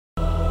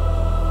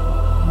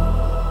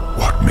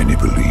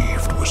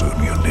was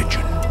only a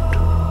legend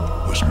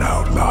was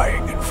now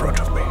lying in front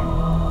of me.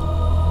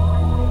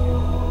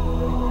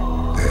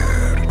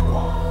 There it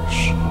was.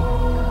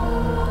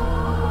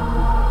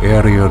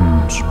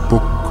 Erian's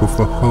Book of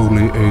the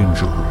Holy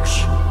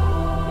Angels.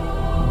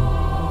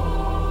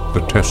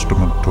 The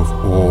testament of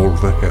all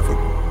the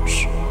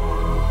heavens,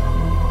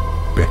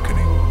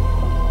 beckoning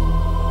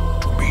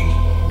to me.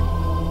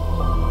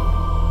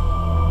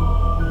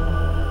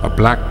 A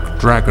black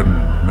dragon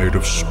made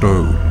of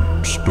stone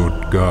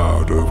stood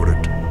guard over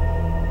it,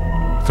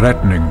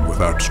 threatening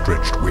with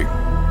outstretched wings.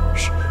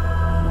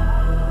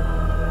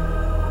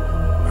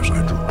 As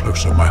I drew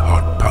closer, my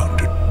heart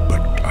pounded,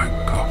 but I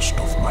cast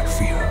off my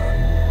fear.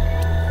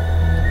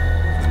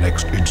 The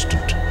next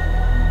instant,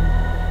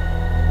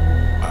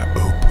 I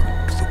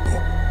opened the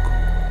book.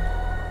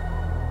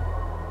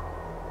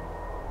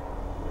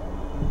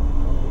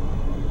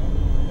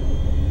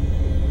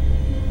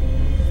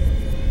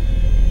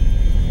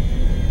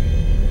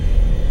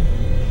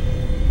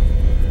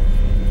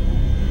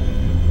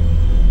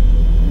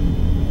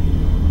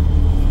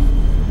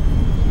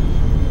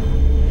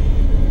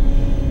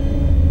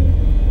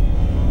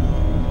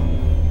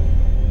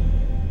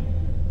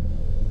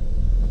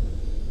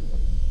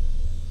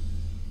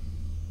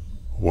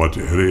 What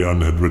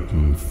Erian had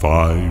written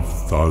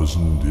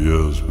 5,000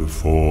 years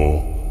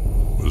before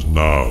was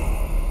now,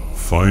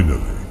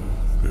 finally,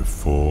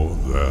 before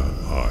their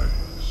eyes.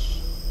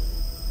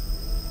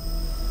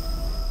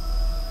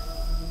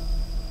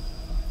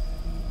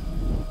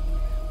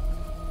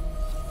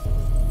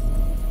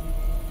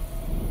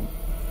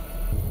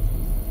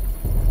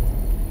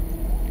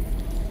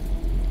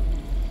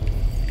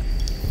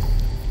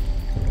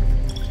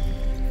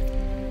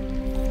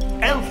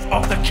 Elf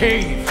of the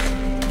cave!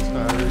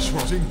 Tarish,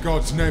 what in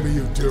God's name are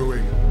you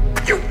doing?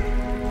 You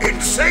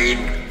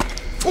insane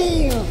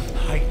fool!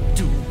 I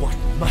do what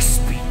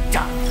must be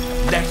done.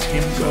 Let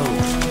him go.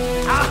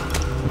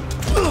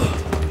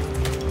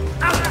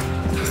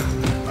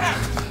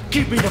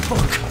 Give me the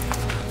book,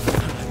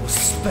 and I will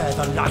spare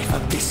the life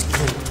of this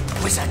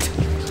cruel wizard.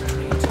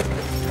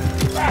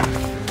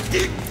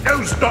 He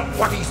knows not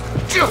what he's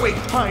doing!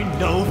 I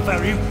know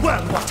very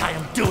well what I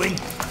am doing.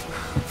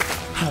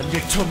 Hand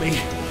it to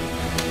me.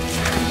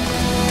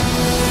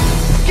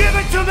 Give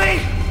it to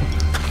me,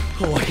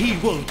 or he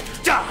will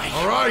die.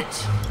 All right.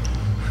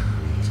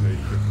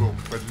 Take the book,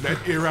 but let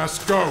Iras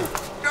go.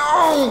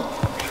 No!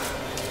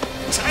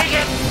 Take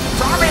it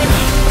from him!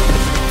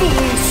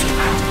 Fools!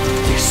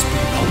 This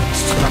belongs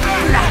to the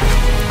Black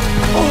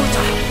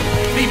Order.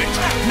 Leave it!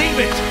 Leave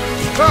it!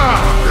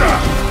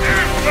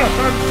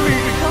 I'm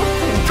bleeding.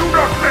 Do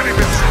not let him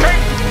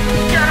escape!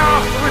 Get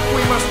after it,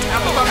 we must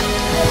have them!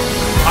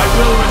 I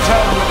will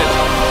return with it.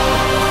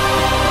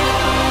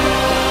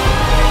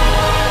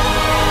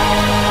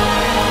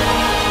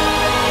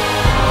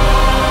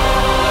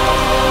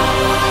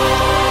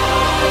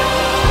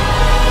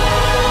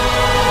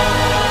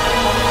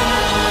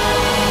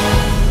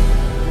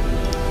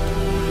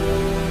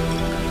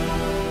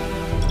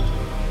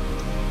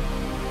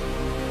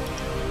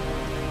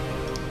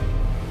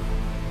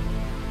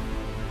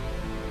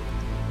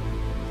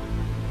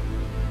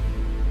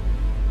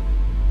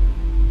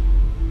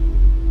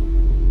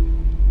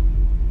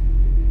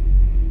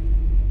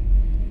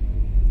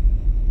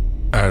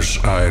 As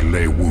I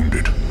lay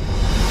wounded, an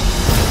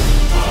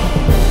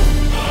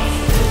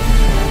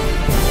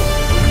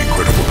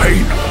incredible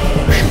pain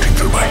shooting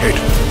through my head,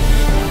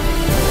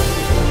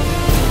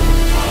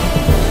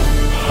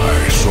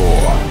 I saw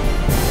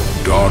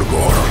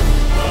Dargor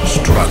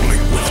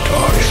struggling with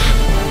Tarish.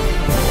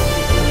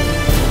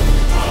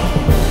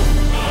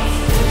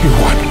 He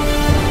won.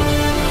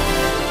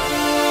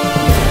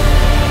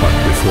 But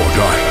before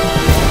dying,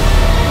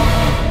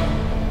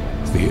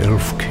 the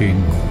Elf King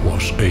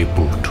was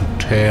able to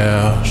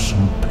tear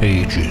some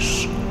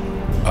pages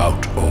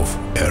out of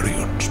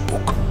Erian's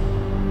book.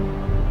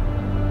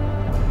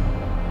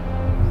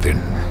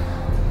 Then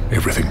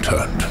everything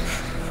turned.